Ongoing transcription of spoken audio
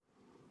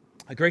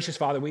Gracious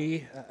Father,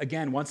 we,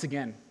 once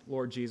again,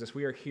 Lord Jesus,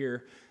 we are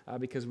here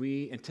because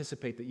we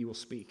anticipate that you will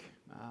speak,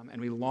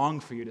 and we long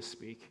for you to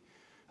speak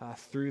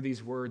through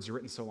these words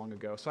written so long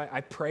ago. So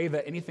I pray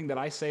that anything that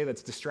I say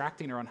that's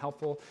distracting or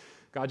unhelpful,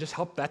 God, just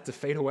help that to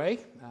fade away.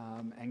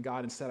 And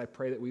God, instead, I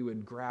pray that we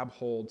would grab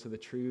hold to the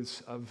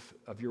truths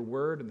of your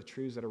word and the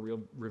truths that are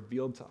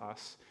revealed to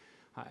us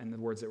in the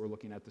words that we're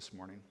looking at this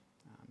morning.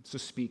 So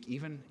speak,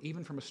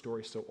 even from a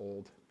story so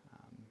old.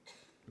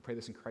 We pray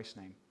this in Christ's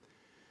name.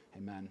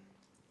 Amen.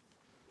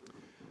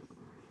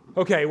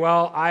 Okay,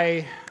 well,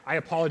 I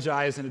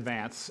apologize in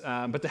advance,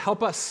 but to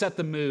help us set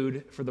the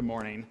mood for the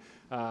morning,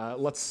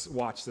 let's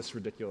watch this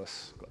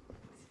ridiculous clip.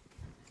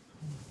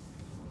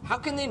 How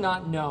can they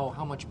not know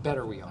how much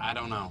better we are? I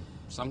don't know.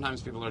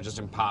 Sometimes people are just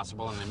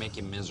impossible and they make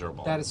you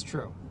miserable. That is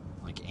true.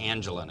 Like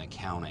Angela in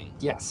accounting.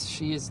 Yes,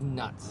 she is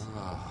nuts.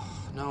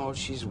 No,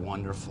 she's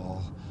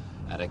wonderful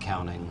at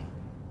accounting,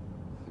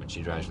 but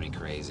she drives me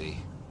crazy.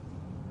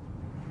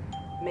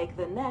 Make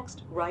the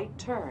next right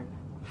turn.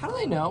 How do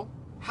they know?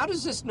 How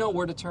does this know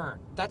where to turn?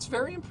 That's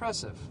very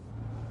impressive.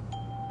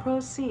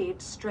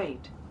 Proceed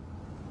straight.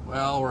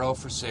 Well, we're 0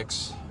 for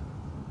 6.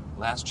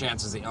 Last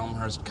chance is the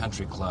Elmhurst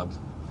Country Club.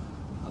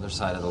 Other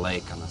side of the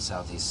lake on the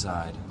southeast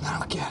side. I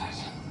don't get it.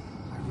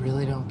 I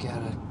really don't get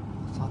it.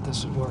 I thought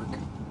this would work.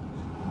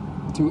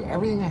 Threw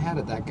everything I had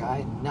at that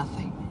guy,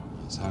 nothing.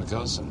 That's how it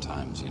goes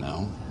sometimes, you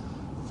know?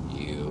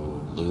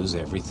 You lose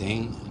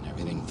everything, and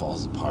everything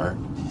falls apart,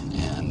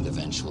 and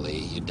eventually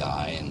you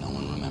die and no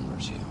one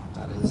remembers you.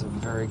 That is a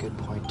very good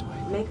point,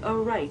 Dwight. Make a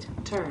right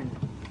turn.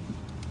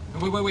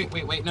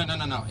 Wait.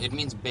 No. It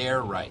means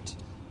bear right.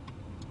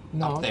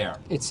 No, Up there.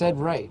 It said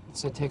right. It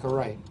said take a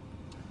right.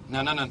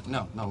 No,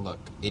 look.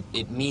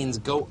 It means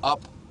go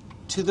up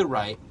to the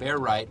right, bear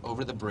right,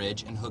 over the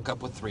bridge, and hook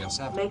up with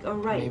 307. Make a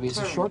right Maybe it's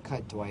turn. a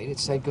shortcut, Dwight. It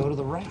said go to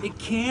the right. It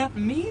can't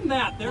mean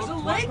that. There's a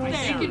lake there. I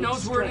think it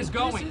knows where it is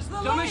going. This is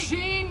the the lake.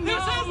 machine This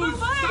knows. is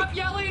the lake. Stop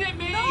yelling at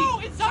me. No,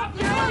 it's Stop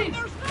not yelling.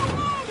 There's no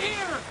road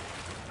here.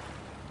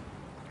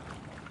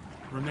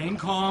 Remain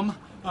calm.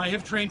 I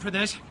have trained for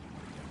this.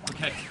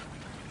 Okay.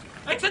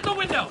 Exit the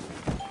window.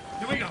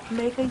 Here we go.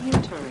 Make a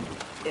U-turn,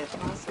 if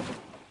possible.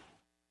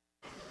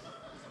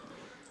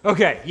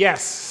 Okay,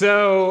 yes,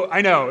 so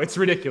I know, it's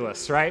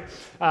ridiculous, right?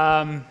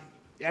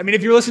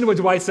 If you're listening to what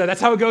Dwight said, that's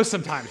how it goes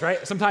sometimes,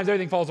 right? Sometimes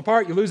everything falls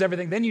apart, you lose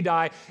everything, then you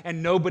die,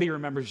 and nobody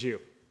remembers you.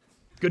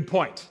 Good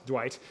point,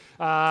 Dwight.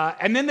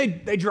 And then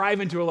they drive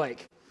into a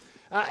lake.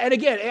 And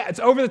again, it's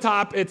over the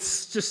top,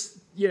 it's just,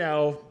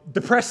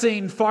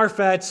 depressing,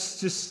 far-fetched,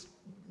 just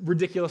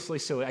ridiculously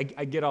silly.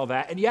 I get all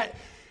that. And yet,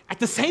 at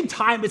the same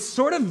time, it's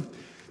sort of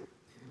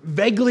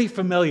vaguely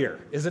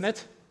familiar, isn't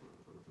it?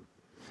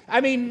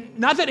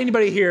 Not that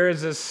anybody here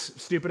is as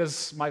stupid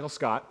as Michael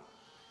Scott.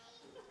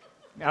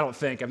 I don't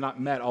think. I've not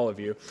met all of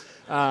you.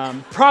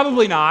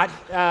 Probably not.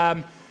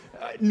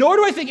 Nor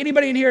do I think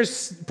anybody in here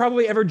has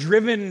probably ever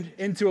driven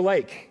into a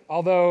lake.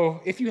 Although,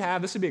 if you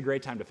have, this would be a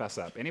great time to fess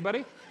up.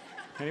 Anybody?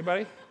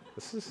 Anybody?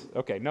 This is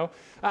okay. No.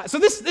 So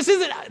this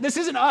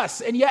isn't us.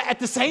 And yet, at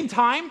the same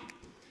time,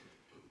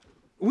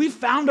 we've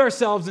found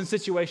ourselves in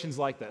situations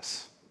like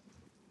this.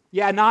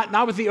 Yeah,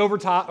 not with the over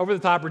the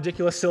top,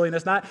 ridiculous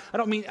silliness. I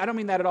don't mean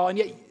that at all. And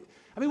yet,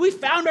 we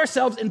found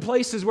ourselves in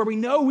places where we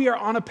know we are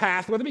on a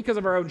path, whether because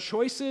of our own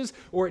choices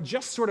or it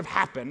just sort of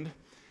happened,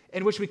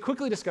 in which we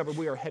quickly discovered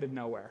we are headed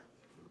nowhere.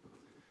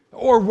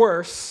 Or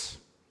worse,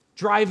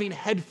 driving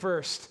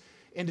headfirst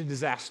into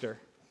disaster.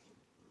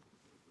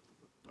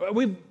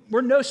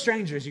 We're no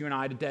strangers, you and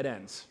I, to dead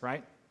ends,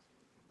 right?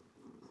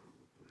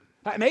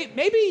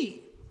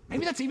 Maybe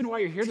that's even why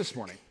you're here this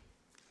morning.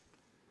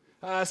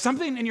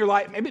 Something in your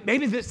life,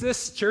 maybe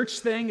this church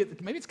thing,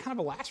 maybe it's kind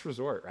of a last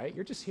resort, right?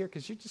 You're just here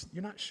because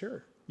you're not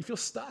sure. You feel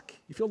stuck.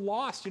 You feel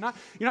lost. You're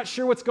not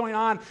sure what's going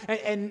on,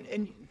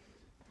 and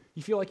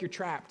you feel like you're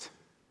trapped.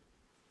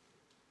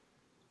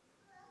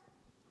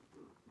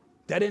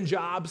 Dead end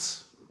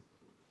jobs,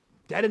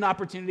 dead end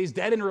opportunities,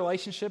 dead end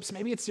relationships.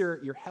 Maybe it's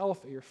your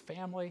health or your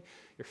family,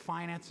 your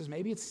finances.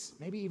 Maybe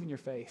even your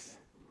faith.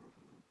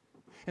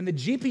 And the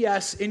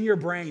GPS in your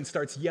brain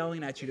starts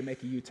yelling at you to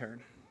make a U-turn.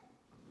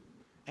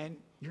 And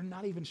you're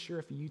not even sure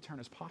if a U-turn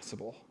is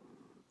possible.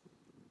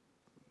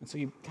 And so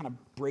you kind of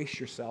brace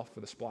yourself for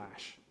the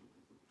splash.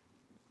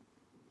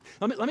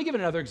 Let me give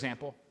it another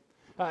example.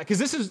 Because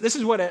this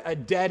is what a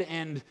dead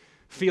end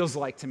feels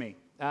like to me.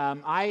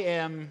 I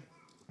am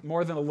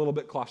more than a little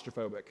bit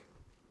claustrophobic.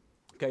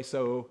 Okay,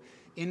 so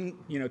in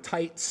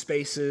tight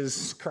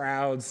spaces,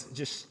 crowds,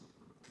 just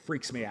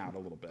freaks me out a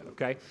little bit,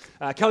 okay?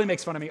 Kelly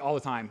makes fun of me all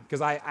the time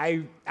because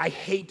I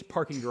hate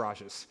parking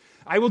garages.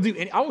 I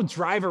will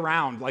drive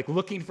around like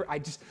looking for, I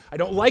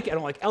don't like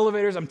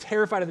elevators. I'm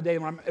terrified of the day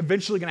when I'm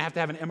eventually going to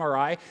have an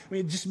MRI.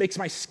 It just makes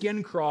my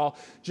skin crawl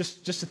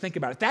just to think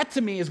about it. That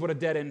to me is what a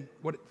dead end,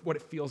 what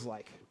it feels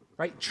like,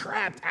 right?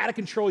 Trapped, out of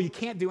control. You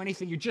can't do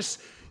anything. You're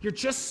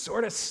just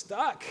sort of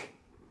stuck.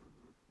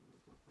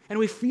 And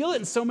we feel it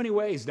in so many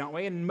ways, don't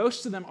we? And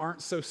most of them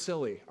aren't so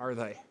silly, are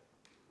they?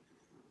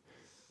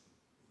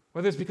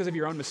 Whether it's because of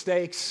your own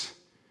mistakes,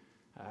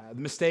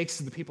 the mistakes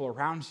of the people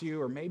around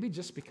you, or maybe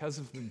just because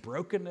of the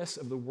brokenness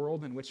of the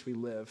world in which we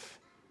live.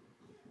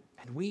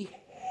 And we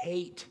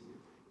hate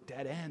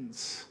dead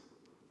ends.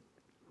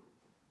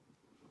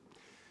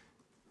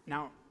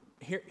 Now,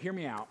 hear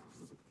me out.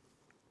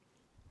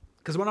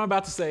 Because what I'm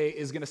about to say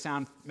is going to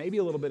sound maybe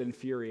a little bit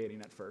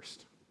infuriating at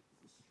first.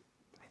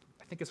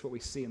 I think it's what we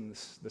see in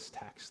this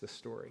text, this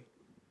story.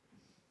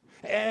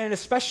 And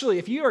especially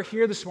if you are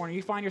here this morning,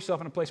 you find yourself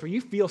in a place where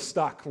you feel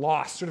stuck,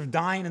 lost, sort of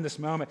dying in this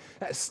moment,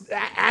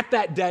 at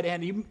that dead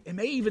end. It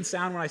may even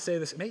sound, when I say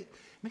this, it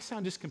may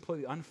sound just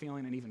completely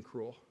unfeeling and even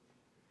cruel.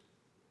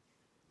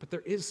 But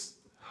there is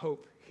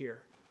hope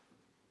here.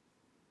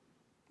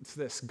 It's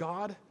this: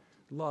 God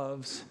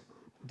loves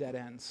dead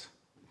ends.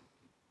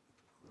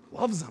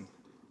 Loves them.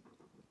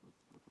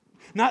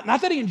 Not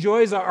that he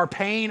enjoys our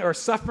pain or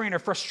suffering or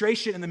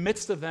frustration in the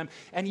midst of them,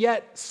 and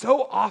yet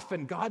so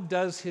often God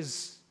does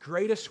his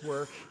greatest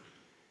work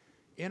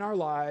in our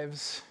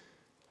lives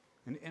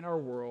and in our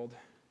world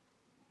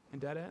in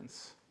dead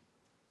ends.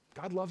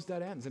 God loves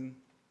dead ends, and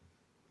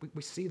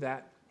we see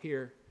that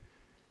here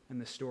in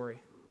this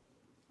story.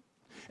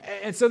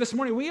 And so this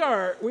morning we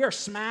are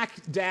smack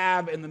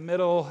dab in the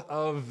middle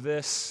of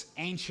this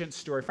ancient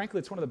story. Frankly,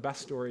 it's one of the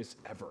best stories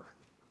ever.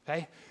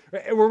 Okay?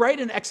 We're right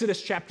in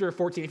Exodus chapter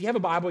 14. If you have a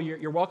Bible,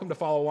 you're welcome to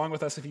follow along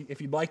with us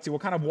if you'd like to. We'll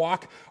kind of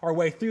walk our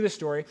way through the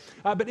story.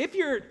 But if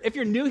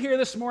you're new here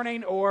this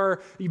morning,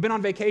 or you've been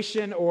on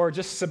vacation or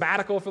just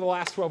sabbatical for the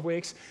last 12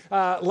 weeks,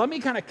 let me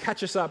kind of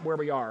catch us up where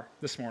we are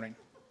this morning.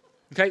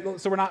 Okay?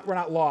 So we're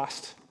not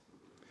lost.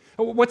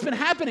 What's been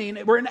happening,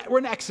 we're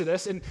in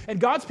Exodus, and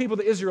God's people,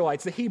 the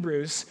Israelites, the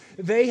Hebrews,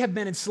 they have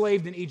been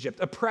enslaved in Egypt,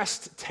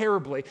 oppressed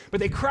terribly. But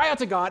they cry out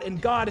to God,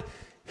 and God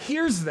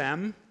hears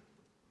them,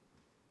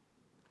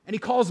 and he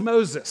calls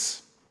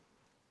Moses,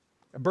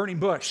 a burning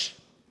bush.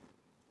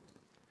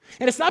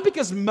 And it's not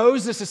because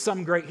Moses is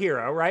some great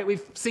hero, right?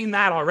 We've seen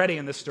that already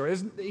in this story.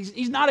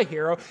 He's not a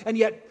hero, and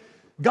yet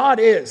God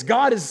is.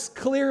 God is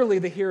clearly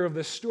the hero of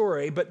this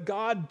story, but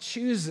God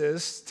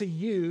chooses to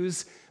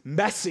use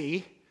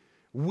messy,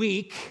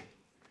 weak,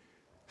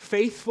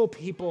 faithful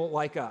people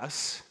like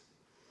us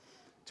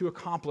to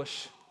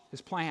accomplish his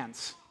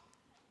plans.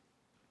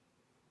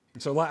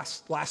 And so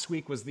last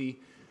week was the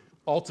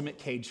ultimate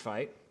cage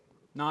fight.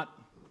 Not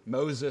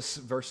Moses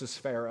versus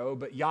Pharaoh,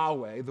 but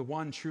Yahweh, the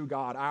one true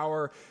God,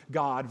 our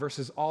God,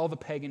 versus all the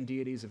pagan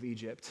deities of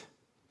Egypt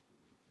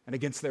and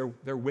against their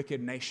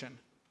wicked nation.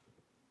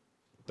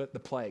 The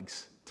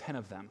plagues, 10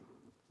 of them.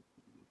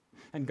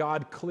 And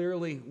God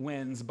clearly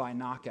wins by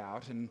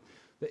knockout, and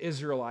the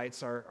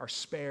Israelites are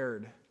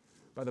spared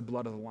by the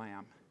blood of the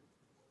Lamb.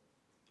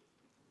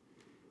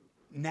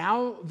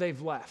 Now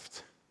they've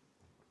left.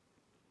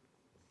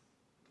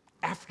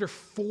 After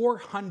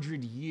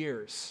 400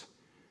 years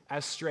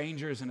as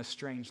strangers in a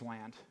strange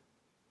land.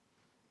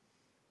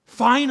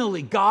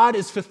 Finally, God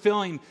is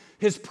fulfilling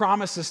his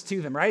promises to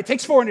them, right? It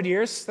takes 400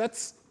 years.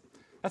 That's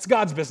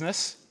God's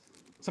business.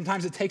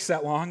 Sometimes it takes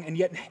that long, and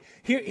yet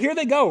here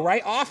they go,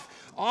 right?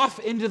 Off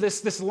into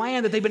this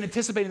land that they've been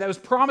anticipating, that was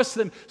promised to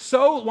them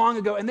so long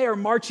ago, and they are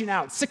marching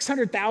out.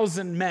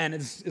 600,000 men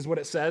is what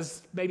it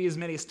says, maybe as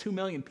many as 2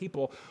 million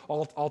people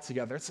all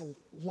together. It's a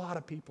lot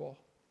of people.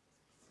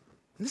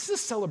 And this is a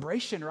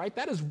celebration, right?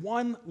 That is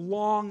one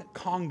long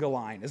conga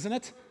line, isn't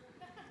it?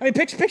 I mean,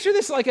 picture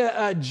this like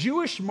a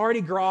Jewish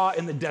Mardi Gras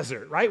in the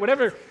desert, right?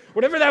 Whatever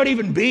that would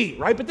even be,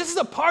 right? But this is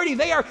a party.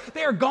 They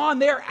are gone.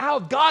 They are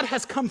out. God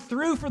has come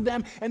through for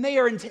them, and they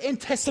are in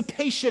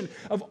anticipation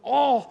of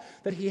all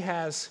that he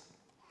has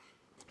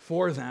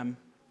for them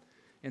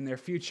in their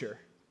future.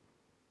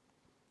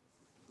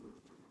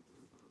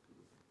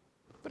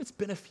 But it's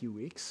been a few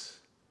weeks,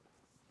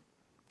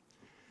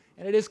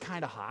 and it is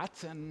kind of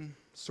hot and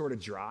sort of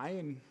dry,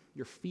 and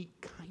your feet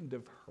kind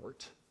of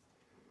hurt.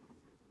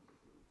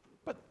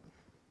 But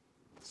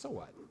so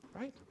what,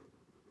 right?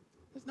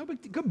 There's no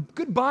big deal.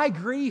 Goodbye,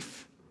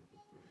 grief.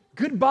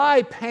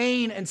 Goodbye,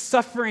 pain and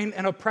suffering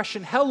and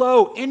oppression.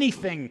 Hello,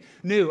 anything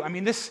new. I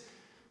mean, this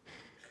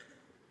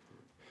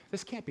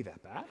can't be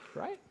that bad,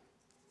 right?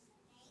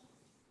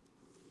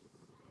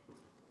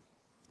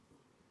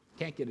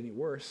 Can't get any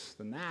worse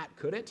than that,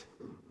 could it?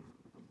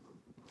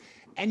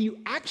 And you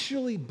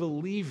actually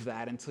believe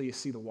that until you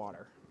see the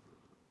water.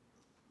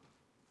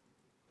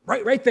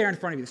 Right there in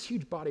front of you, this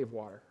huge body of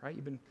water, right?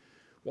 You've been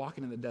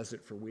walking in the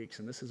desert for weeks,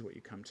 and this is what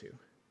you come to.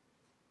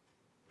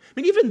 I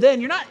mean, even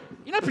then, you're not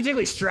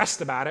particularly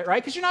stressed about it,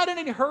 right? Because you're not in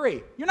any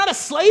hurry. You're not a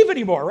slave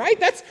anymore, right?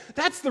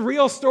 That's the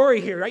real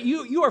story here, right?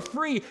 You are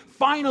free.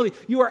 Finally,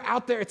 you are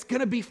out there. It's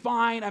going to be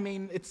fine. I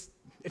mean, it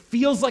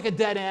feels like a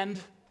dead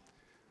end,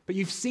 but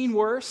you've seen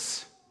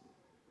worse.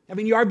 I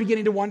mean, you are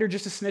beginning to wonder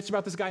just a snitch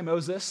about this guy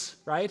Moses,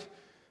 right?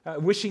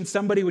 Wishing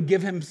somebody would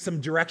give him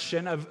some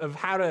direction of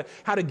how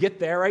to get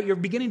there, right? You're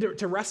beginning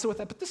to wrestle with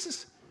that, but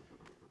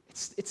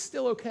it's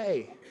still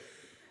okay.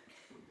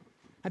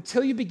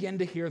 Until you begin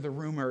to hear the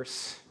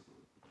rumors.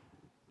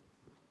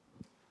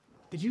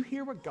 Did you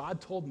hear what God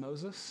told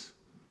Moses?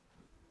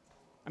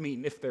 I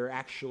mean, if they're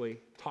actually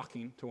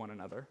talking to one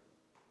another.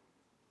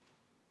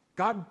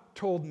 God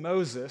told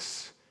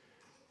Moses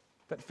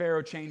that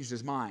Pharaoh changed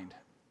his mind,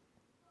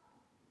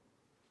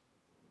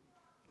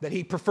 that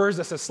he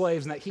prefers us as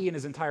slaves, and that he and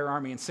his entire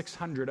army and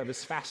 600 of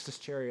his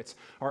fastest chariots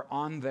are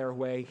on their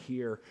way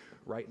here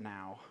right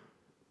now.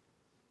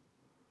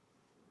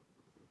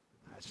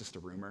 That's just a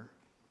rumor,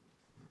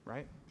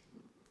 right?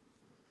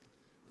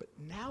 But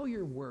now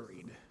you're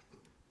worried.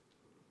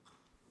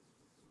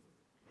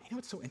 You know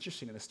what's so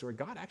interesting in this story?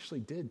 God actually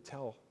did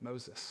tell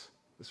Moses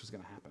this was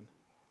going to happen.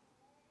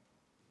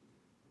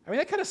 I mean,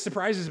 that kind of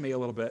surprises me a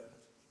little bit.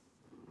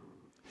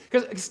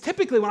 Because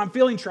typically when I'm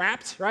feeling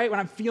trapped, right, when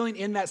I'm feeling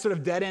in that sort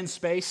of dead-end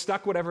space,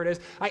 stuck, whatever it is,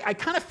 I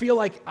kind of feel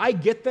like I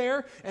get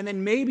there, and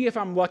then maybe if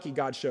I'm lucky,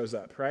 God shows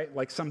up, right?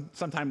 Like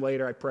sometime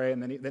later I pray,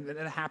 and then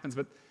it happens.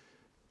 But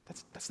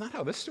that's not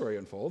how this story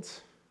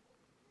unfolds.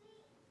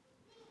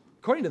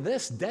 According to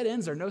this, dead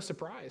ends are no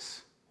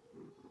surprise.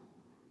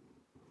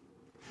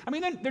 I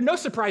mean, they're no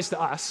surprise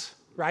to us,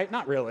 right?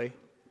 Not really. I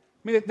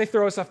mean, they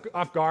throw us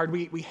off guard.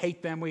 We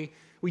hate them.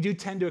 We do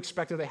tend to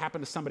expect that they happen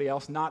to somebody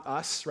else, not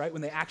us, right,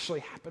 when they actually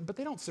happen. But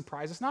they don't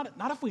surprise us, not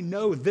if we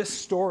know this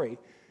story,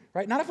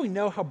 right? Not if we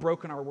know how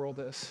broken our world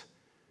is,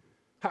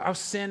 how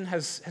sin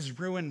has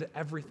ruined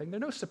everything. They're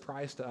no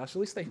surprise to us. At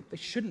least they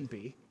shouldn't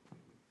be.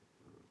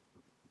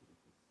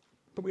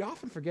 But we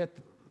often forget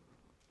that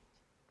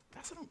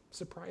that's not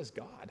surprise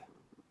God.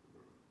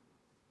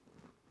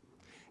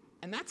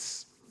 And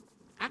that's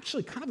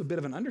actually kind of a bit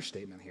of an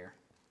understatement here.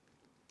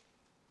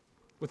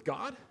 With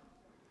God,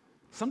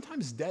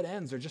 sometimes dead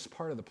ends are just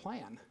part of the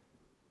plan.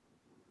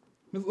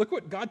 I mean, look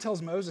what God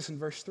tells Moses in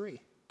verse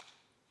 3.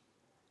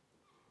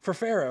 For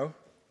Pharaoh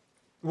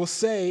will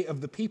say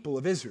of the people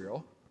of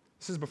Israel,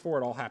 this is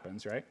before it all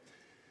happens, right?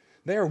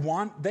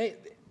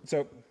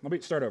 So let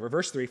me start over.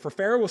 Verse 3, for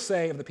Pharaoh will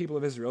say of the people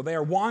of Israel, they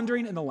are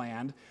wandering in the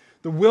land,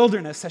 the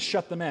wilderness has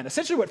shut them in.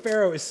 Essentially what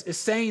Pharaoh is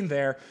saying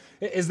there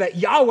is that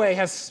Yahweh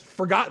has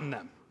forgotten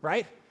them,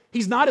 right?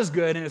 He's not as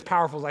good and as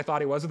powerful as I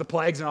thought he was with the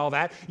plagues and all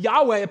that.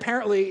 Yahweh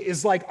apparently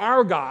is like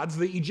our gods,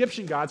 the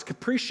Egyptian gods,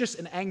 capricious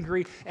and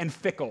angry and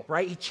fickle,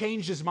 right? He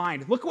changed his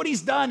mind. Look what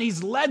he's done.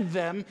 He's led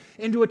them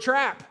into a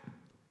trap.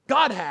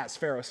 God has,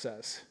 Pharaoh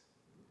says.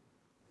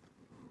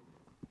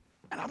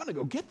 And I'm going to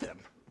go get them,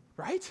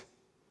 right?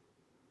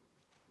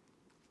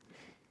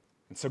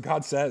 And so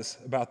God says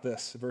about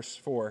this, verse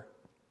 4,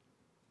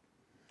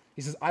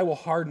 he says, I will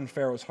harden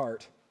Pharaoh's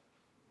heart,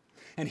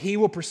 and he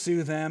will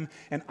pursue them,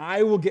 and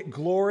I will get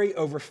glory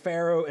over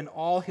Pharaoh and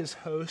all his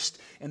host,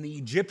 and the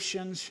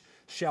Egyptians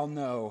shall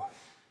know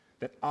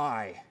that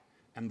I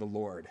am the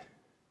Lord.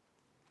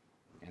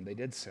 And they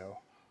did so.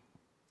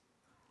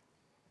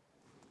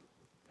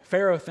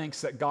 Pharaoh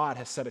thinks that God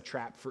has set a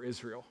trap for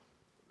Israel.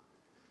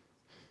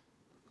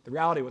 The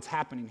reality of what's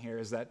happening here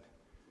is that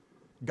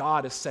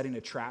God is setting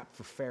a trap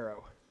for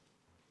Pharaoh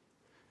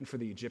and for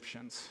the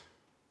Egyptians.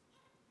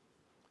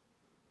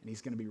 And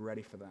he's going to be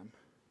ready for them.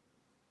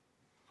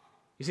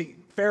 You see,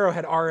 Pharaoh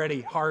had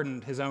already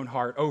hardened his own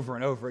heart over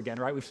and over again,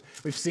 right?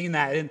 We've seen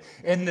that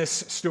in this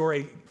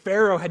story.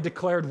 Pharaoh had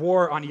declared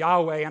war on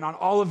Yahweh and on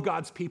all of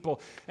God's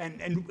people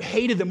and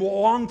hated them,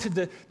 longed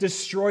to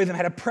destroy them,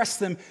 had oppressed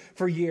them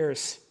for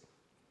years.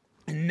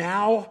 And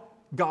now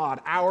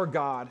God, our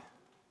God,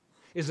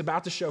 is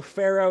about to show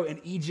Pharaoh and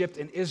Egypt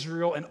and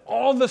Israel and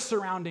all the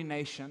surrounding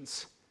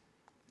nations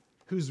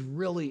who's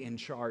really in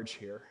charge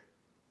here.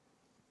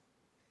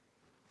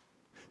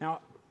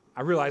 Now,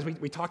 I realize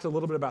we talked a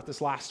little bit about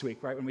this last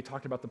week, right, when we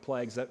talked about the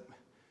plagues, that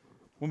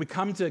when we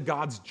come to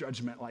God's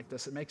judgment like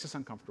this, it makes us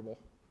uncomfortable,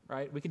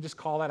 right? We can just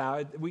call that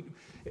out.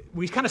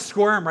 We kind of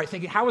squirm, right,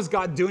 thinking, how is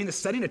God doing this,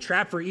 setting a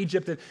trap for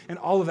Egypt and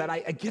all of that? I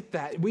get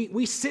that.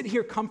 We sit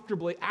here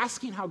comfortably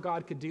asking how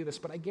God could do this,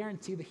 but I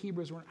guarantee the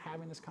Hebrews weren't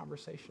having this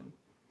conversation.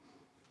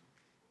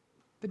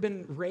 They've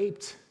been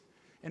raped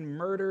and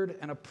murdered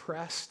and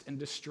oppressed and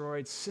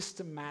destroyed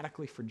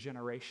systematically for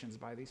generations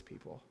by these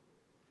people.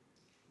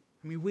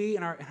 I mean, we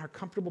in our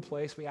comfortable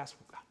place, we ask,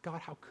 God,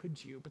 how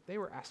could you? But they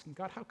were asking,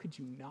 God, how could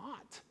you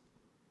not?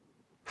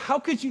 How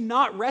could you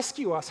not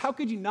rescue us? How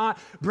could you not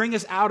bring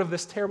us out of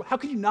this terrible? How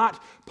could you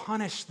not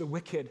punish the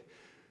wicked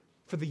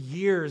for the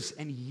years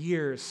and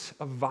years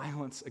of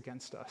violence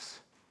against us?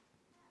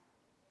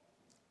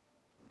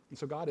 And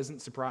so God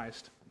isn't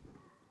surprised.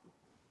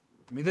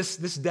 I mean, this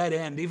dead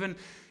end,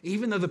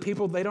 even though the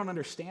people, they don't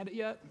understand it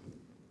yet,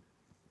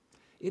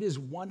 it is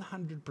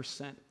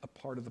 100% a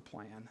part of the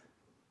plan.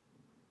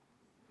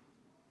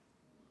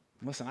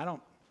 Listen, I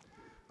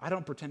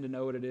don't pretend to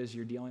know what it is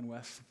you're dealing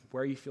with,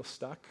 where you feel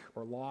stuck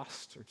or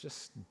lost or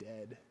just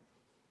dead.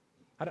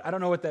 I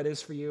don't know what that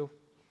is for you,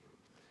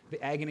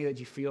 the agony that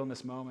you feel in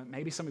this moment.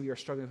 Maybe some of you are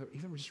struggling with it,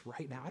 even just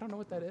right now. I don't know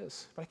what that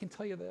is, but I can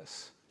tell you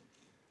this.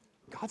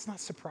 God's not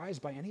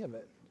surprised by any of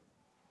it.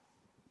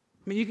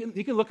 I mean,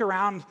 you can look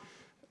around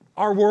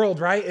our world,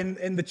 right,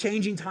 and the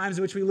changing times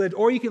in which we lived,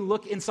 or you can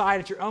look inside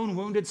at your own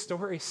wounded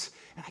stories,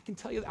 and I can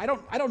tell you, I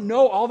don't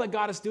know all that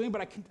God is doing,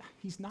 but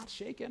He's not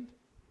shaken.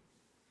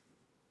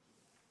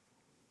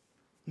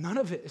 None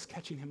of it is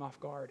catching him off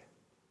guard.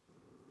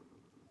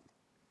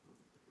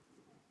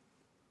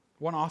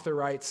 One author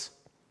writes,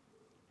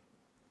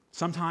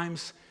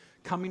 Sometimes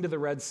coming to the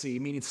Red Sea,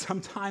 meaning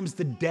sometimes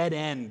the dead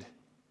end,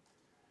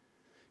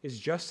 is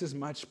just as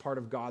much part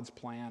of God's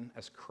plan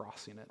as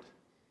crossing it.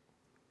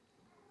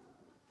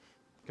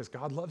 Because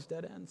God loves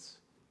dead ends.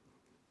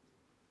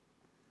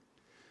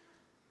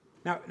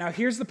 Now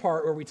here's the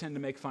part where we tend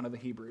to make fun of the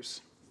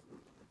Hebrews.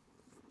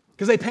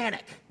 Because they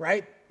panic,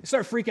 right? They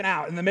start freaking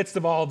out in the midst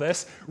of all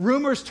this.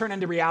 Rumors turn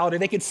into reality.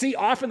 They could see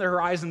off in the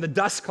horizon the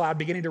dust cloud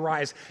beginning to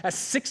rise as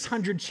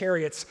 600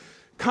 chariots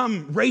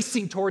come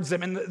racing towards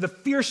them, and the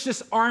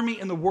fiercest army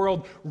in the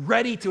world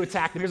ready to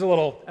attack them. Here's a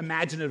little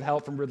imaginative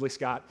help from Ridley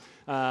Scott.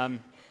 I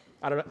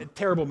don't know,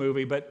 terrible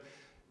movie, but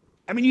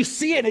I mean, you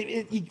see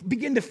it, you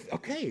begin to,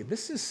 okay,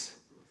 this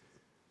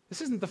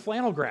isn't the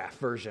flannel graph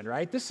version,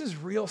 right? This is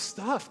real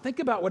stuff. Think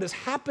about what is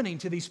happening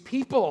to these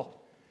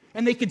people.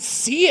 And they could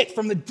see it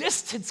from the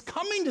distance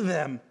coming to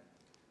them.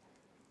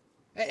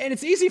 And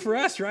it's easy for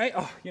us, right?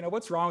 Oh,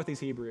 what's wrong with these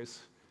Hebrews?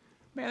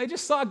 Man, they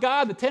just saw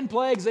God, the 10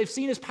 plagues. They've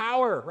seen his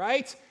power,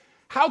 right?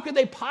 How could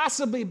they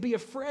possibly be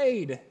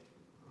afraid?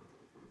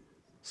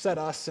 Set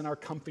us in our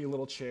comfy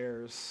little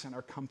chairs and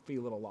our comfy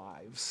little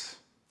lives.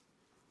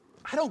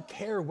 I don't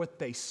care what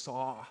they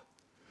saw.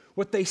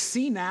 What they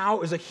see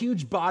now is a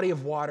huge body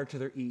of water to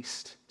the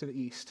east,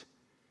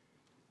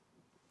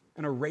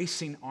 and a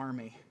racing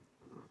army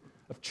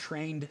of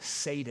trained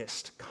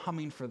sadists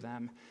coming for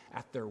them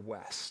at their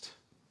west.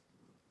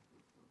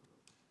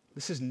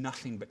 This is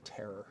nothing but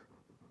terror.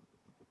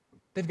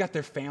 They've got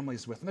their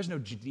families with them. There's no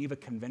Geneva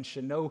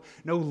Convention, no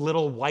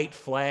little white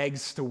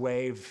flags to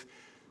wave.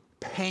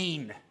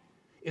 Pain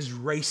is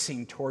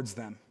racing towards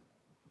them.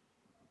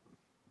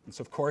 And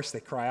so, of course, they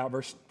cry out.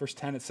 Verse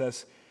 10, it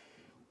says,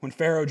 when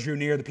Pharaoh drew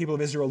near, the people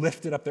of Israel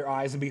lifted up their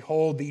eyes, and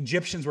behold, the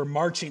Egyptians were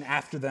marching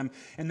after them,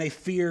 and they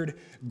feared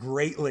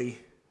greatly.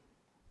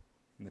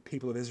 And the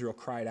people of Israel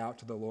cried out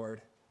to the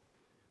Lord.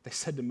 They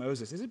said to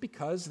Moses, is it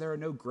because there are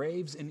no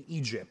graves in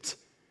Egypt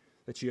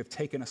that you have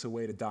taken us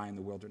away to die in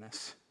the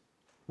wilderness?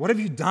 What have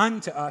you done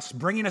to us,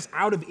 bringing us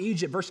out of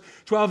Egypt? Verse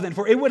 12 then,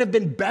 for it would have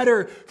been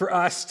better for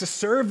us to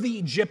serve the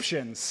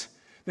Egyptians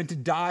than to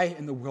die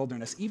in the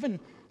wilderness. Even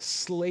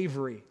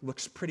slavery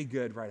looks pretty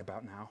good right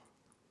about now.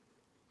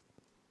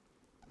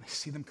 And I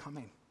see them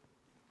coming.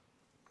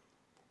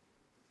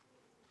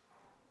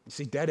 You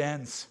see, dead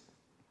ends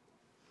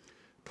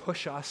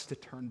push us to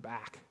turn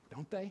back,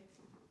 don't they?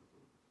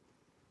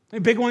 I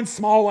mean, big ones,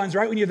 small ones,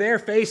 right? When you're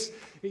there,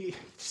 you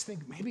just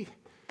think, maybe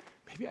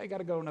I got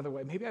to go another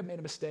way. Maybe I've made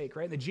a mistake,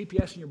 right? And the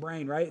GPS in your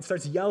brain, right? It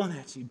starts yelling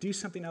at you. Do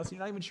something else. And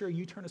you're not even sure a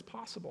U-turn is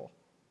possible.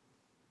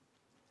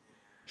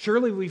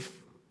 Surely we've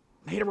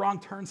made a wrong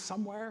turn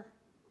somewhere.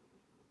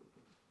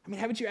 I mean,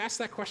 haven't you asked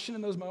that question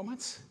in those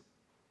moments?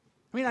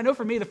 I mean, I know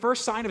for me, the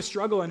first sign of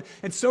struggle,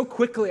 and so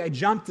quickly I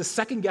jump to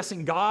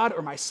second-guessing God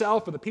or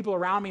myself or the people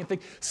around me and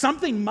think,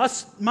 something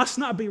must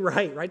not be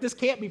right? This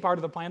can't be part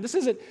of the plan. This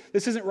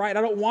isn't right.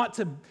 I don't want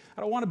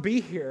to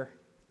be here.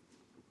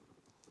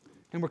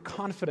 And we're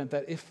confident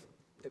that if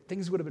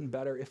things would have been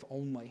better, if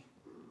only.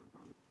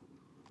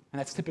 And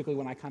that's typically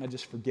when I kind of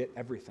just forget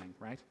everything,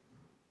 right?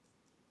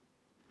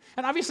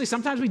 And obviously,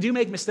 sometimes we do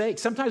make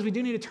mistakes. Sometimes we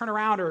do need to turn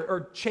around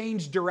or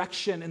change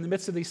direction in the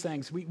midst of these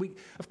things. We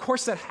of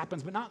course that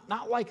happens, but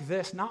not like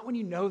this, not when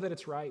you know that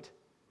it's right.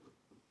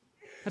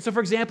 And so, for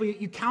example,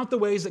 you count the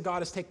ways that God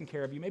has taken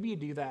care of you. Maybe you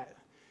do that.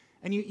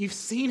 And you've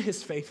seen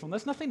his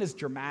faithfulness. Nothing as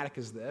dramatic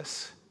as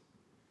this.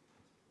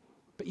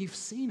 But you've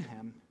seen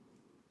him.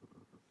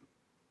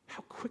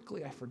 How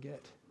quickly I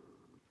forget.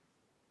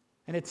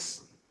 And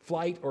it's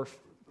flight or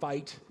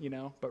fight,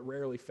 but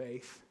rarely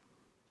faith.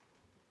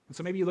 And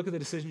so maybe you look at the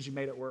decisions you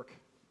made at work,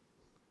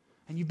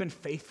 and you've been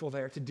faithful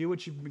there to do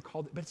what you've been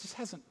called, but it just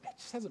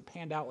hasn't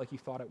panned out like you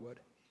thought it would.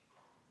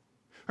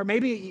 Or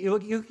maybe you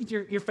look at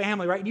your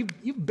family, right?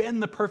 You've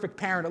been the perfect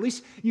parent. At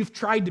least you've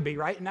tried to be,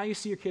 right? And now you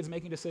see your kids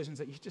making decisions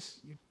that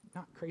you're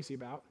not crazy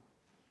about.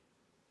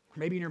 Or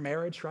maybe in your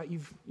marriage, right?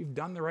 You've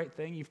done the right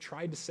thing. You've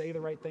tried to say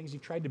the right things.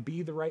 You've tried to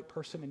be the right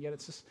person, and yet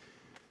it's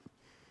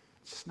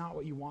just not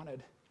what you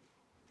wanted.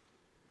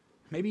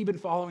 Maybe you've been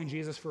following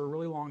Jesus for a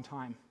really long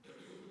time.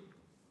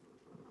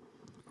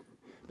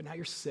 But now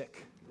you're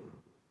sick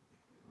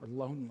or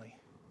lonely.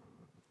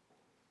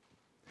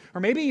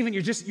 Or maybe even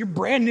you're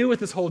brand new with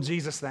this whole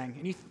Jesus thing,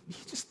 and you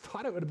just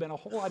thought it would have been a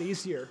whole lot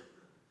easier.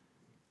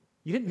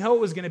 You didn't know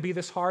it was going to be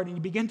this hard, and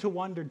you begin to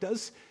wonder,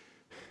 does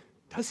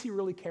he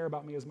really care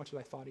about me as much as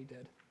I thought he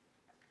did?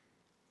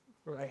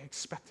 Or I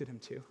expected him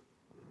to?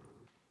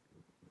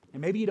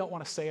 And maybe you don't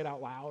want to say it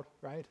out loud,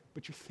 right?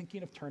 But you're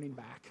thinking of turning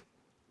back.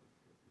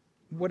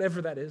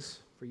 Whatever that is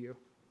for you.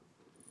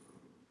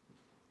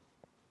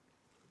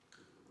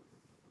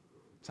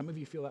 Some of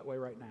you feel that way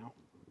right now.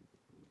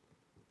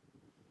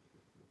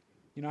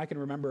 I can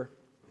remember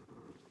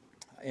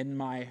in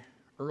my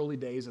early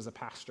days as a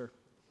pastor,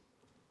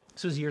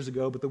 this was years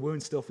ago, but the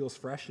wound still feels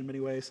fresh in many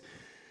ways,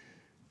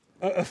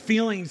 a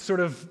feeling sort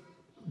of,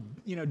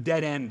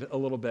 dead end a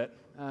little bit.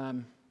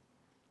 Did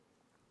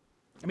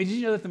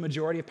you know that the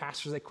majority of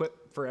pastors, they quit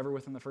forever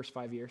within the first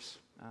 5 years?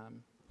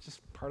 It's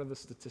just part of the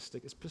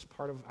statistic. It's just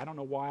part of, I don't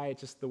know why,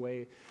 it's just the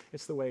way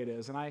it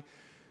is. And I,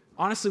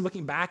 honestly,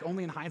 looking back,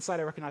 only in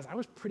hindsight, I recognize I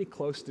was pretty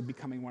close to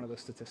becoming one of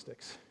those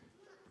statistics.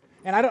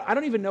 And I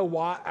don't even know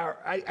why, or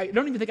I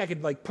don't even think I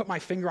could like put my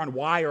finger on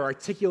why or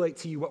articulate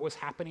to you what was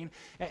happening.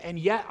 And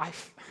yet, I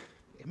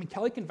mean,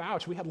 Kelly can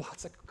vouch, we had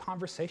lots of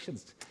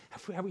conversations.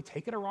 Have we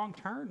taken a wrong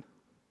turn?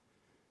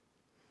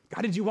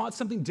 God, did you want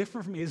something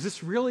different from me? Is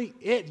this really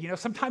it?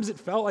 Sometimes it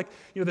felt like,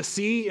 the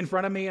sea in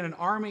front of me and an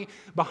army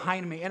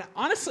behind me. And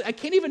honestly, I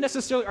can't even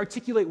necessarily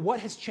articulate what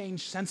has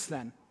changed since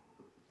then.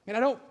 And I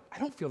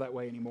don't feel that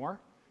way anymore.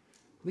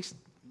 At least,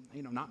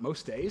 not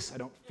most days I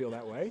don't feel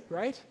that way,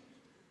 right?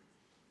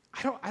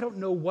 I don't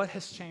know what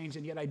has changed,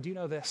 and yet I do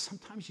know this.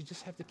 Sometimes you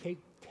just have to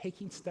keep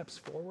taking steps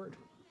forward,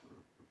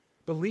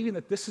 believing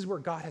that this is where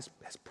God has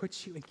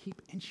put you and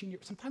keep inching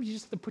sometimes you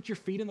just have to put your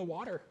feet in the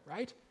water,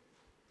 right?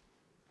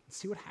 And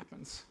see what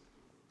happens.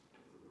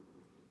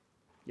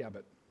 Yeah,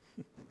 but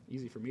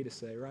easy for me to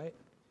say, right?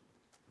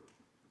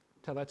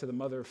 Tell that to the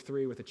mother of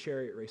 3 with a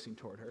chariot racing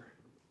toward her.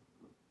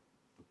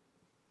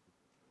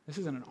 This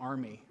isn't an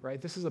army,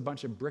 right? This is a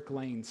bunch of Brick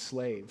Lane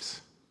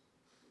slaves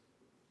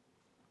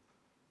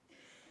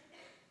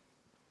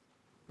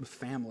with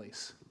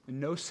families. In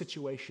no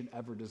situation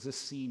ever does this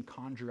scene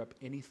conjure up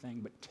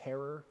anything but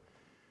terror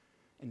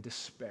and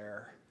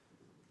despair.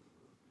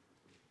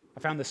 I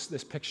found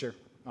this picture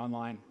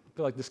online. I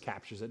feel like this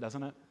captures it,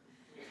 doesn't it?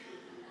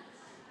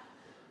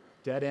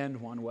 Dead end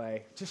one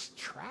way, just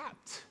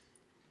trapped.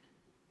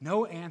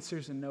 No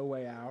answers and no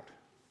way out.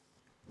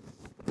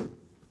 And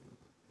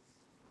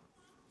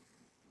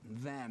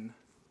then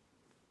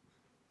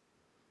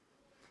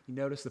you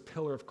notice the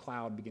pillar of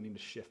cloud beginning to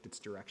shift its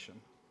direction.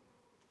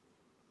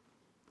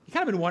 You've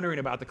kind of been wondering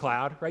about the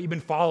cloud, right? You've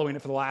been following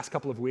it for the last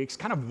couple of weeks,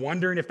 kind of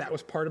wondering if that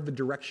was part of the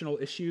directional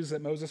issues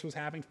that Moses was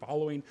having,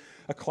 following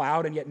a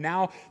cloud. And yet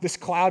now this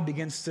cloud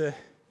begins to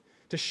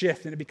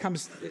shift, and it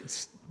becomes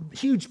it's a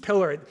huge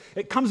pillar.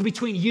 It comes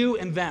between you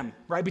and them,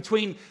 right?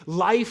 Between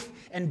life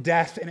and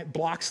death, and it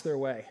blocks their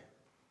way.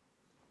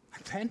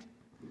 And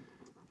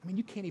then,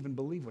 you can't even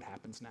believe what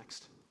happens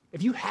next.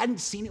 If you hadn't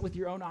seen it with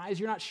your own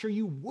eyes, you're not sure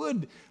you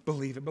would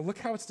believe it. But look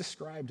how it's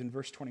described in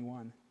verse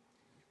 21.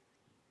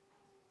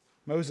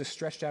 Moses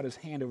stretched out his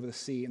hand over the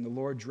sea, and the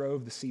Lord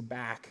drove the sea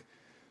back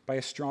by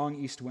a strong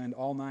east wind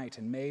all night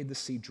and made the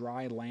sea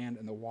dry land,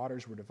 and the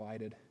waters were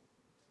divided.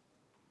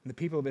 And the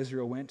people of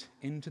Israel went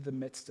into the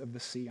midst of the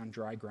sea on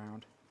dry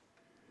ground,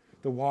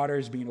 the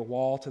waters being a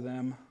wall to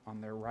them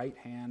on their right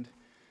hand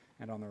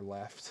and on their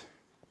left.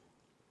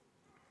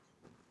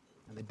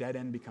 And the dead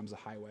end becomes a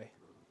highway.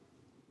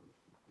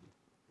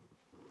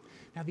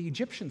 Now the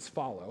Egyptians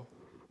follow,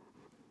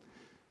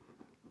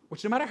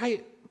 which no matter how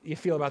you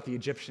feel about the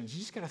Egyptians, you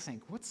just got to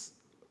think,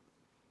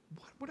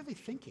 what are they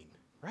thinking,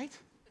 right?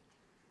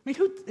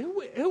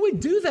 Who would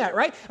do that,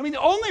 right?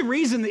 The only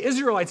reason the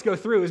Israelites go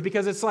through is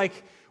because it's like,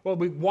 well,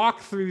 we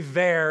walk through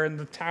there in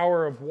the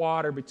tower of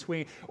water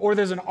between, or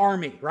there's an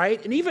army,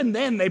 right? And even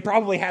then, they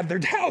probably had their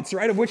doubts,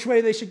 right, of which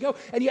way they should go.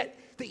 And yet,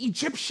 the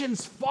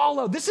Egyptians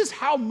follow. This is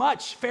how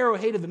much Pharaoh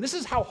hated them. This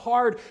is how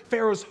hard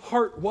Pharaoh's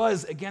heart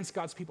was against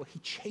God's people. He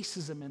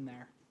chases them in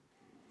there.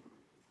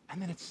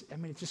 And then it's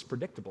just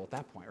predictable at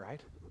that point,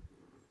 right?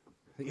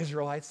 The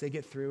Israelites, they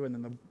get through, and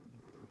then the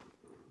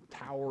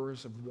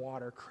towers of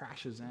water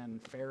crashes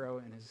in. Pharaoh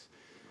and his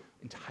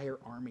entire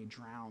army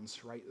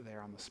drowns right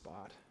there on the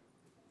spot.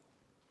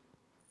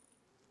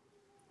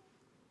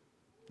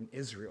 And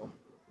Israel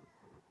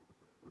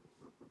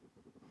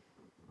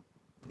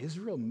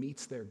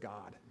meets their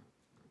God.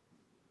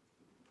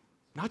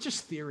 Not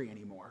just theory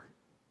anymore.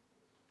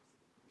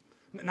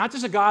 Not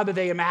just a God that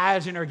they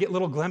imagine or get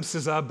little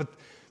glimpses of, but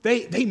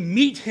they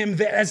meet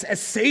him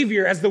as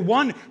Savior, as the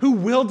one who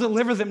will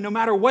deliver them no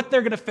matter what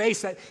they're going to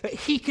face. That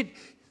he could,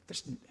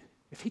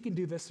 if he can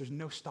do this, there's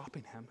no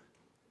stopping him.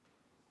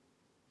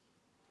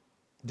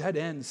 Dead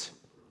ends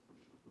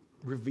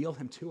reveal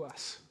him to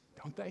us,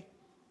 don't they?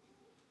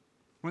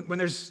 When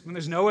there's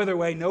no other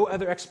way, no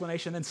other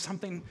explanation, then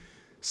something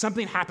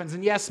happens.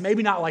 And yes,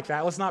 maybe not like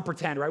that. Let's not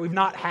pretend, right? We've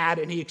not had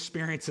any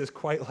experiences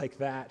quite like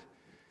that.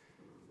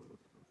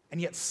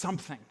 And yet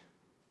something.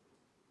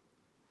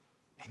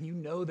 And you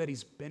know that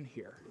he's been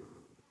here.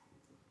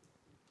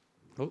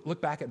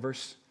 Look back at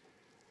verse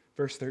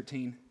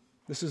 13.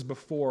 This is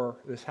before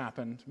this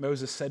happened.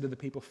 Moses said to the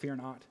people, "Fear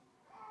not."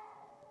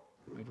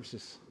 I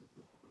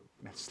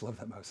just love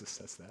that Moses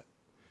says that.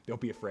 Don't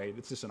be afraid.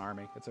 It's just an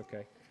army. It's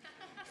okay.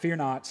 Fear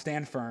not,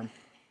 stand firm,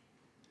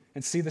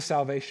 and see the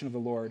salvation of the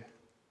Lord,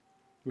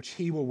 which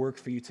he will work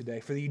for you today.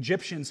 For the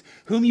Egyptians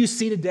whom you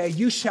see today,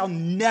 you shall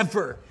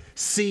never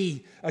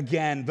see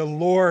again. The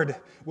Lord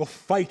will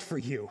fight for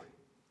you.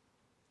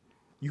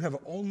 You have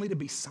only to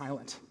be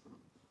silent.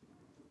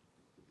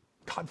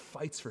 God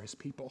fights for his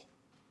people.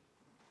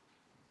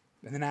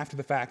 And then after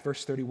the fact,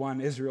 verse 31,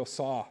 Israel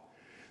saw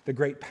the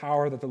great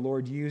power that the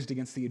Lord used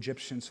against the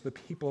Egyptians. So the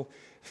people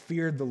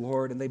feared the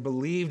Lord, and they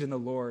believed in the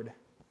Lord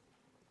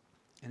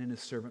and in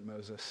his servant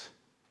Moses.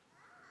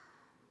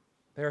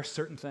 There are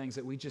certain things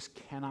that we just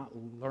cannot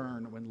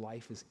learn when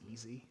life is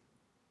easy.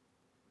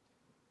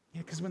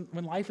 Because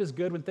when life is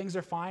good, when things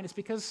are fine, it's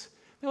because,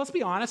 let's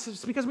be honest,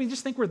 it's because we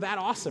just think we're that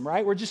awesome,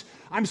 right?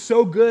 I'm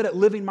so good at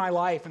living my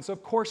life, and so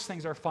of course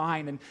things are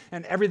fine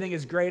and everything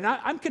is great. And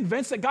I'm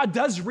convinced that God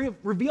does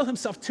reveal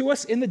himself to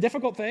us in the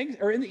difficult things,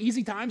 or in the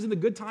easy times, in the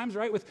good times,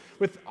 right?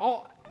 With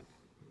all,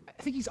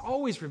 I think he's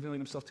always revealing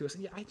himself to us,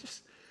 and yet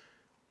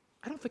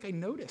I don't think I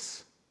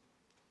notice.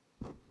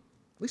 At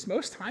least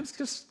most times,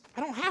 because I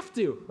don't have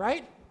to,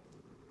 right?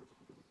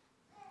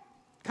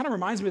 Kind of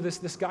reminds me of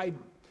this guy,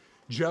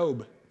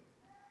 Job.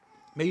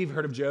 Maybe you've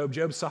heard of Job.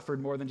 Job suffered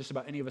more than just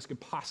about any of us could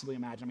possibly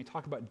imagine. I mean,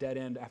 talk about dead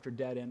end after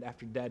dead end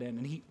after dead end,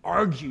 and he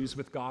argues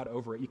with God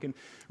over it. You can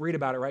read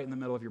about it right in the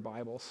middle of your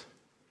Bibles.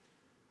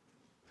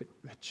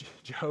 But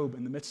Job,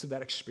 in the midst of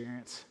that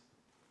experience,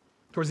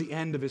 towards the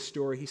end of his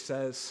story, he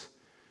says,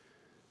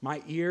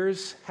 my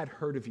ears had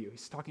heard of you.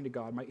 He's talking to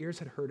God. My ears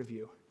had heard of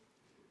you,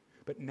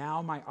 but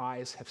now my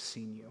eyes have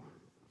seen you.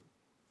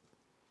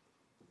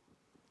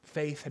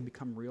 Faith had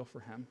become real for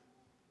him.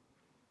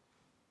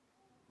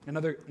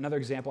 Another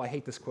example, I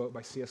hate this quote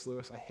by C.S.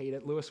 Lewis. I hate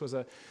it. Lewis was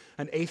an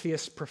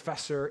atheist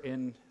professor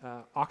in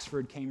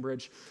Oxford,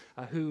 Cambridge,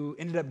 who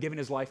ended up giving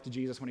his life to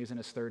Jesus when he was in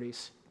his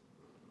 30s.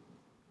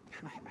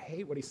 And I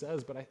hate what he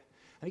says, but I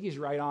think he's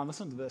right on.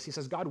 Listen to this. He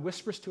says, God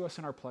whispers to us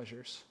in our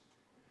pleasures,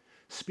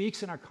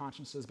 speaks in our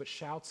consciences, but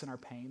shouts in our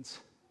pains.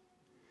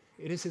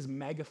 It is his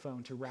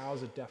megaphone to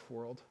rouse a deaf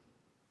world.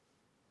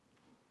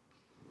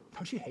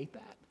 Don't you hate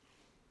that?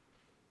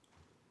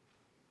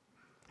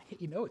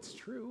 You know it's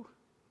true.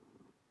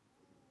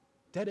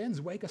 Dead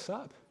ends wake us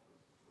up.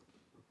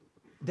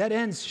 Dead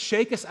ends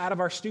shake us out of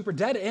our stupor.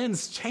 Dead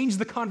ends change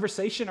the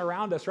conversation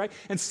around us, right?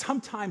 And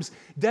sometimes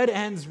dead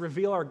ends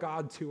reveal our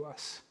God to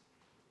us.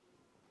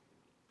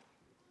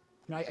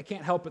 I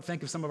can't help but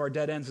think of some of our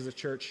dead ends as a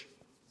church.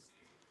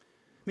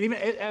 I mean, even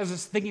as I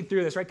was thinking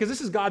through this, right? Because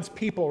this is God's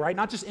people, right?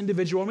 Not just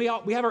individual.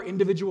 And we have our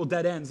individual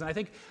dead ends, and I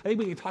think we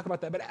can talk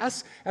about that. But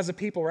us as a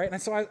people, right? And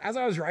so as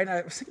I was writing,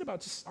 I was thinking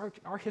about just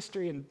our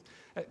history and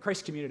at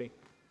Christ Community.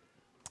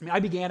 I mean,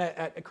 I began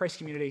at Christ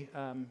Community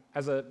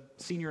as a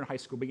senior in high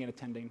school, began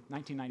attending,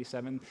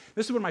 1997.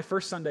 This is one of my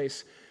first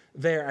Sundays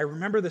there. I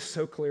remember this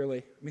so clearly.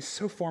 I mean,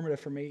 so formative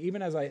for me,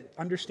 even as I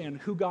understand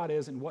who God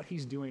is and what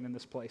he's doing in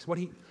this place, what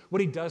he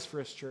does for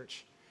his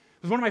church.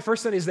 It was one of my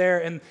first Sundays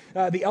there, and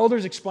the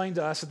elders explained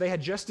to us that they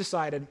had just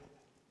decided,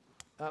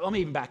 let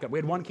me even back up. We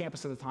had one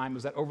campus at the time. It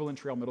was at Overland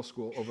Trail Middle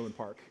School, Overland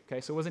Park. Okay,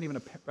 so it wasn't even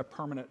a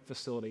permanent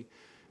facility.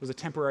 It was a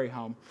temporary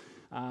home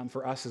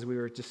for us as we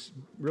were just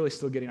really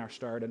still getting our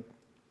start. And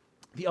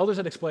the elders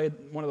had explained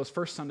one of those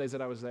first Sundays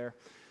that I was there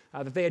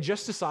that they had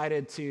just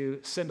decided to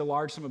send a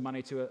large sum of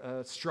money to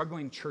a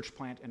struggling church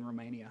plant in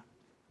Romania,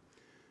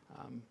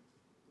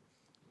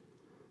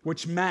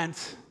 which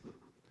meant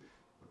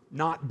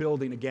not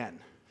building again,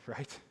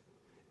 right?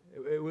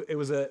 It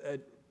was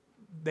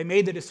they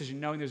made the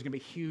decision knowing there was going to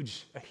be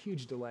a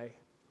huge delay.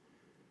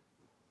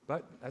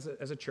 But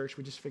as a church,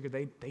 we just figured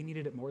they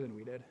needed it more tan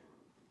we did.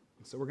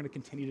 So we're going to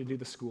continue to do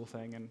the school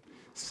thing and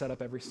set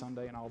up every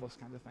Sunday and all those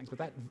kinds of things.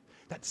 But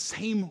that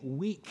same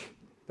week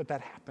that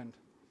happened,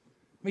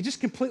 I mean,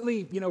 just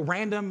completely,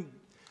 random,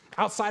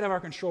 outside of our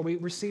control, we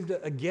received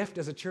a gift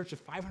as a church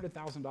of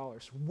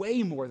 $500,000,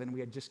 way more than we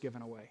had just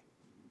given away.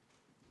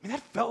 I mean,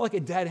 that felt like a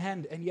dead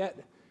end, and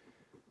yet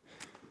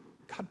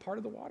God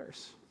parted the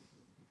waters.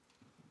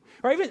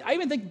 Or I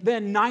even think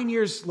then 9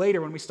 years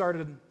later when we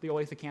started the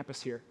Olathe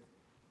campus here,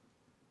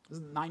 this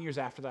is 9 years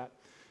after that,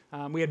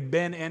 we had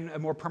been in a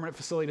more permanent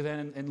facility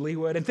then in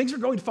Leawood, and things were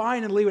going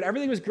fine in Leawood.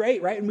 Everything was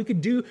great, right? And we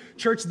could do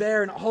church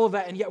there and all of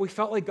that, and yet we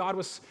felt like God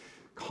was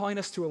calling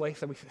us to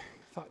Olathe. We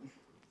thought,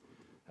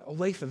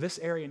 Olathe, this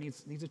area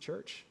needs a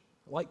church,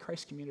 like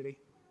Christ Community.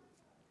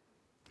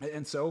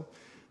 And so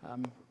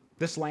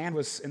this land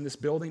was in this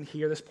building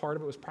here. This part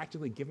of it was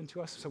practically given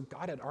to us. So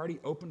God had already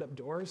opened up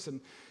doors,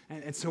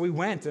 and so we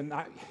went. And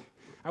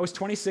I was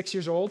 26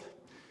 years old.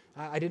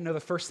 I didn't know the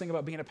first thing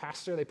about being a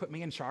pastor. They put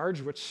me in charge,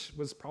 which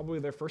was probably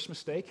their first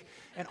mistake.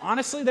 And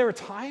honestly, there were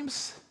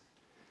times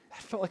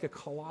that felt like a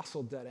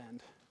colossal dead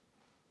end.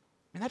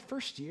 And that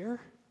first year,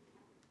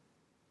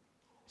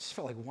 it just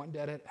felt like one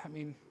dead end. I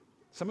mean,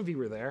 some of you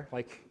were there,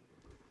 like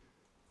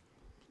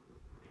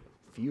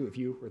a few of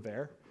you were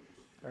there,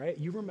 all right?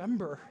 You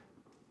remember.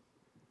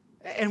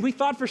 And we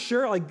thought for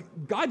sure,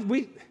 like, God,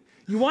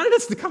 you wanted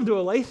us to come to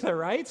Olathe,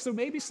 right? So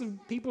maybe some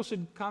people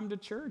should come to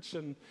church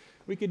and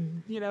we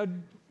could,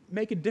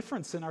 make a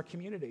difference in our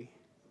community.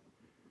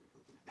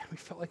 And we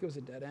felt like it was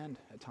a dead end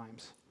at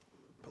times.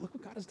 But look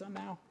what God has done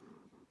now.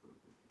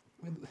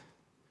 I mean,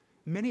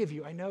 many of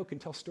you, I know, can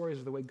tell stories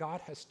of the way God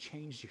has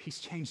changed you. He's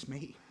changed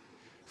me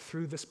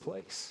through this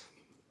place.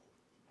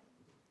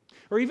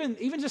 Or even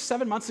just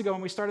 7 months ago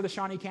when we started the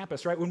Shawnee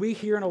campus, right? When we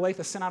here in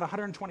Olathe sent out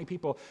 120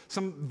 people,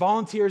 some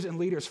volunteers and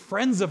leaders,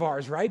 friends of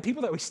ours, right?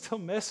 People that we still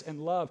miss and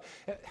love.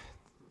 That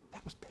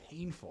was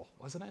painful,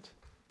 wasn't it?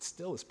 It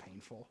still is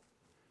painful.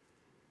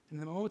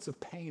 And the moments of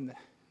pain that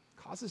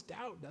causes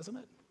doubt, doesn't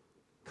it?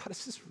 God,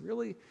 is this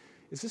really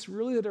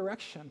the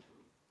direction?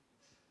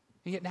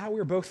 And yet now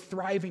we're both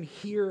thriving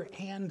here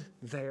and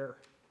there.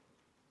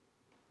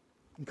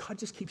 And God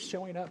just keeps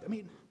showing up. I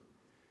mean,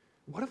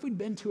 what if we'd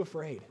been too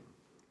afraid?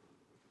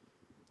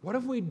 What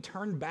if we'd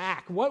turned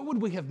back? What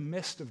would we have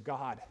missed of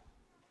God?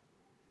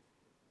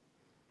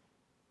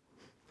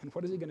 And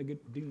what is he going to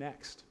do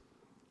next?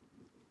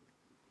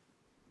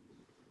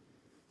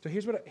 So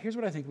here's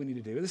what I think we need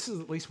to do. This is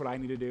at least what I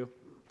need to do.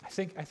 I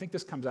think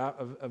this comes out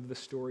of the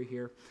story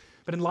here.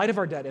 But in light of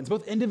our dead ends,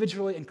 both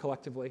individually and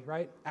collectively,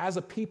 right? As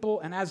a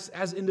people and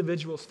as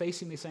individuals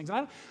facing these things.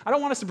 And I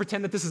don't want us to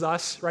pretend that this is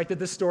us, right? That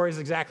this story is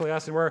exactly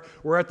us and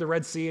we're at the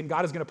Red Sea and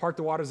God is going to part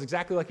the waters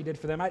exactly like he did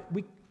for them.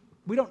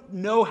 We don't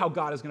know how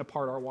God is going to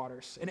part our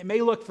waters. And it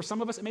may look, for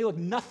some of us, it may look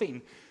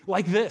nothing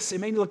like this.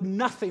 It may look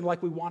nothing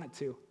like we want it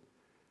to.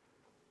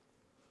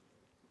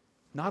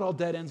 Not all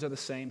dead ends are the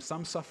same.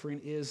 Some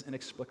suffering is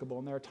inexplicable,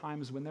 and there are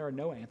times when there are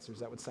no answers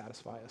that would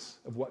satisfy us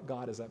of what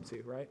God is up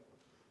to, right?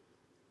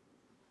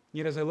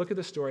 Yet as I look at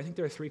the story, I think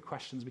there are three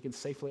questions we can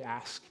safely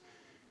ask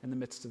in the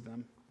midst of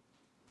them.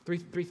 Three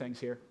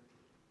things here.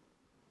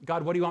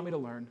 God, what do you want me to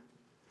learn?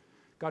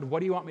 God, what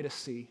do you want me to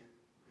see?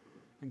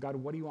 And God,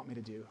 what do you want me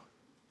to do?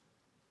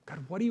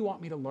 God, what do you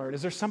want me to learn?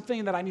 Is there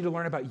something that I need to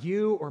learn about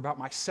you or about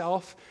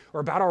myself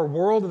or about our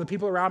world and the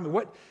people around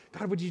me?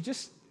 God, would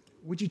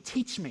you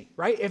teach me,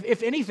 right?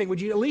 If anything, would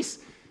you at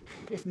least,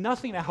 if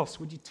nothing else,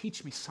 would you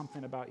teach me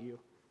something about you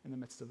in the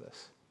midst of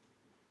this?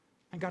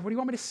 And God, what do you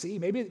want me to see?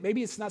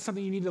 Maybe it's not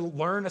something you need to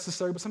learn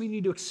necessarily, but something you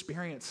need to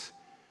experience.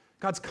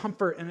 God's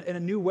comfort in a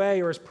new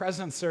way, or his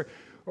presence,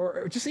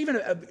 or just even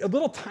a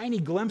little tiny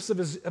glimpse of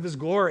his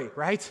glory,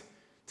 right?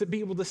 To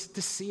be able to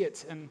see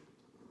it. And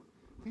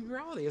the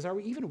reality is, are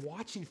we even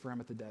watching for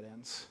him at the dead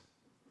ends?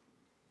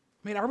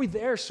 I mean, are we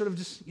there sort of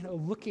just,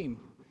 looking,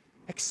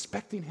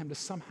 expecting him to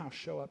somehow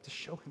show up, to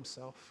show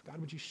himself? God,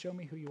 would you show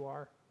me who you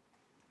are?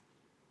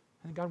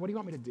 And God, what do you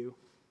want me to do?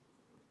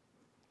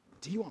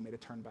 Do you want me to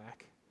turn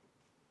back?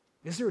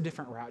 Is there a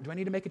different route? Do I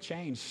need to make a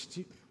change?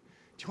 Do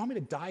you want me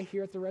to die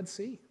here at the Red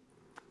Sea?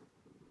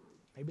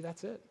 Maybe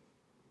that's it.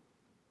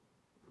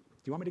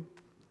 Do you want me to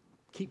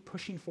keep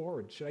pushing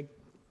forward? Should I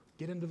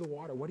get into the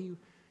water? What do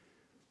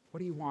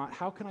you want?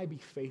 How can I be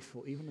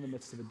faithful even in the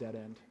midst of a dead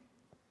end?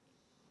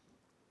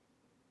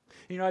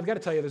 I've got to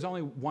tell you, there's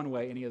only one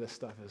way any of this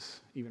stuff is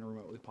even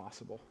remotely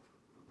possible.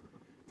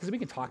 Because we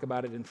can talk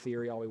about it in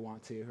theory all we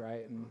want to,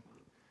 right? And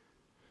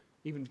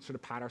even sort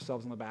of pat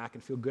ourselves on the back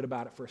and feel good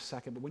about it for a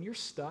second. But when you're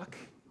stuck,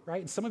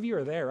 right? And some of you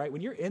are there, right?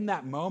 When you're in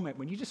that moment,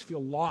 when you just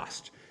feel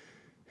lost,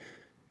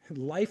 and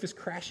life is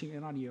crashing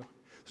in on you,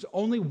 there's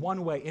only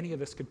one way any of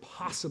this could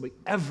possibly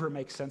ever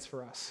make sense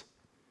for us.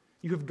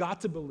 You have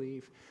got to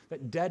believe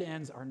that dead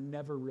ends are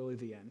never really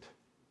the end.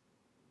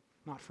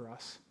 Not for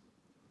us.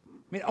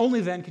 I mean,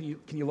 only then can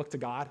you look to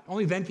God.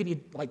 Only then can you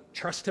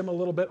trust him a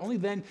little bit. Only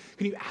then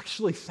can you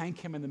actually thank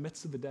him in the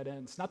midst of the dead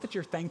ends. Not that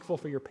you're thankful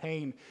for your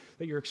pain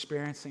that you're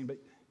experiencing, but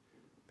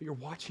you're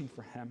watching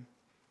for him.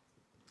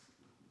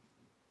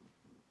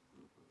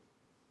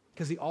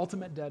 Because the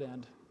ultimate dead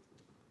end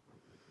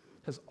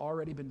has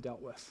already been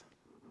dealt with.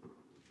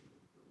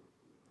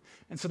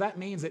 And so that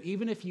means that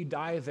even if you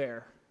die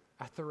there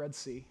at the Red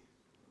Sea,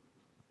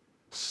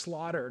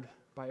 slaughtered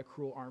by a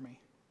cruel army,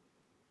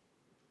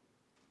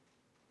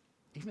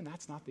 even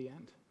that's not the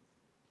end.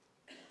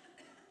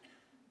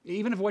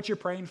 Even if what you're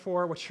praying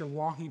for, what you're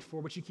longing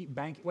for, what you keep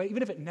banking,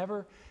 even if it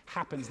never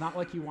happens, not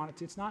like you want it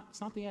to, it's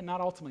not the end,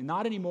 not ultimately,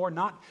 not anymore,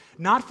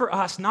 not for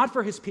us, not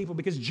for his people,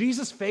 because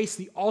Jesus faced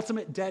the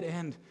ultimate dead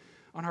end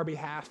on our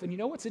behalf. And you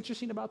know what's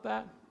interesting about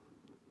that?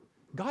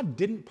 God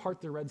didn't part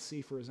the Red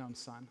Sea for his own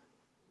son.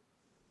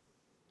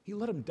 He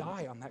let him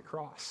die on that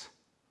cross.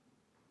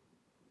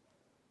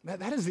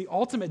 That is the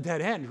ultimate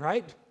dead end,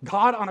 right?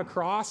 God on a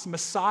cross,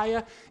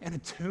 Messiah in a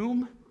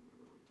tomb.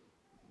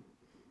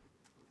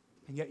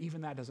 And yet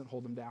even that doesn't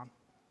hold him down.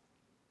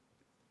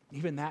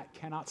 Even that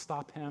cannot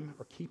stop him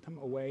or keep him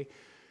away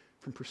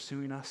from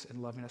pursuing us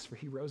and loving us, for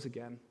he rose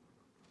again.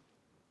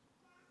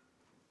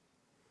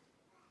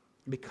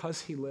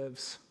 Because he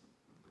lives,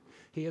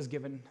 he has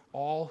given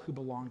all who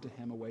belong to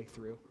him a way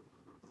through.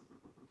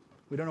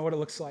 We don't know what it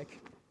looks like.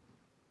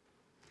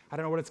 I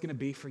don't know what it's going to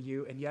be for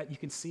you, and yet you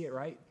can see it,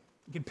 right?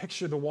 You can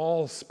picture the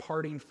walls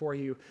parting for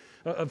you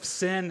of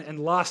sin and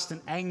lust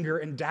and anger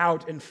and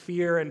doubt and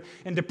fear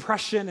and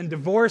depression and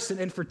divorce and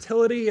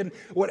infertility and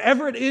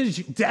whatever it is,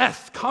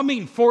 death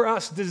coming for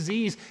us,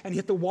 disease, and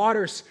yet the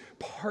waters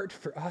part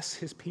for us,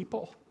 his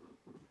people.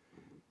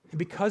 And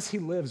because he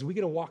lives, we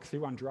get to walk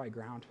through on dry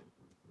ground,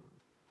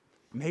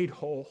 made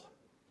whole,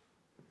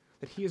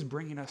 that he is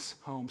bringing us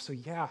home. So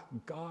yeah,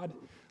 God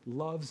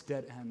loves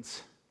dead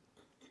ends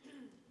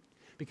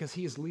because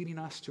he is leading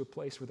us to a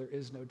place where there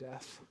is no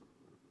death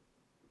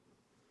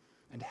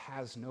and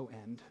has no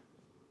end.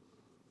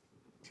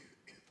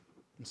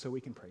 And so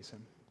we can praise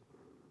him.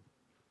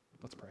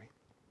 Let's pray.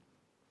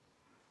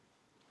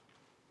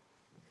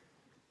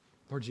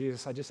 Lord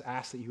Jesus, I just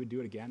ask that you would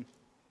do it again.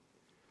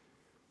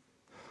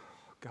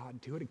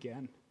 God, do it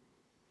again.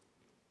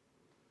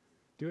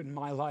 Do it in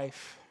my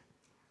life.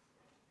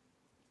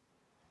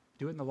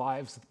 Do it in the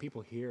lives of the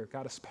people here.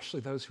 God, especially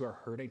those who are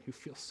hurting, who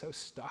feel so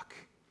stuck.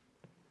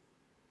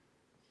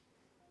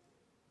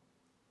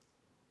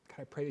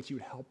 I pray that you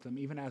would help them,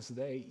 even as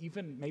they,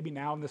 even maybe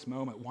now in this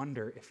moment,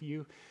 wonder if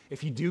you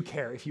do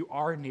care, if you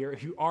are near,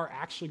 if you are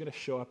actually going to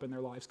show up in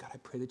their lives. God, I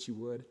pray that you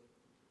would,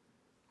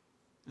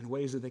 in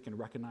ways that they can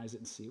recognize it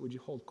and see it. Would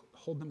you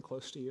hold them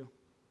close to you?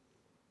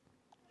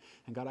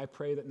 And God, I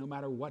pray that no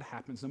matter what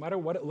happens, no matter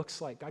what it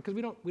looks like, God, because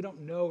we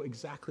don't know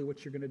exactly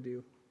what you're going to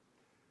do.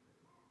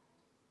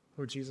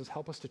 Lord Jesus,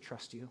 help us to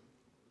trust you,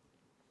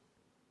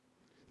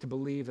 to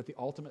believe that the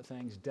ultimate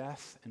things,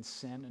 death and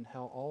sin and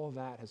hell, all of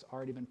that has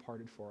already been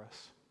parted for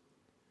us.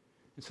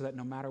 And so that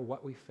no matter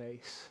what we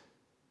face,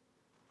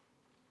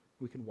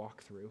 we can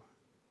walk through.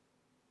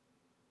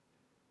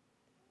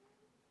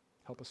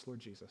 Help us, Lord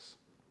Jesus.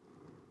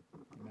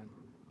 Amen.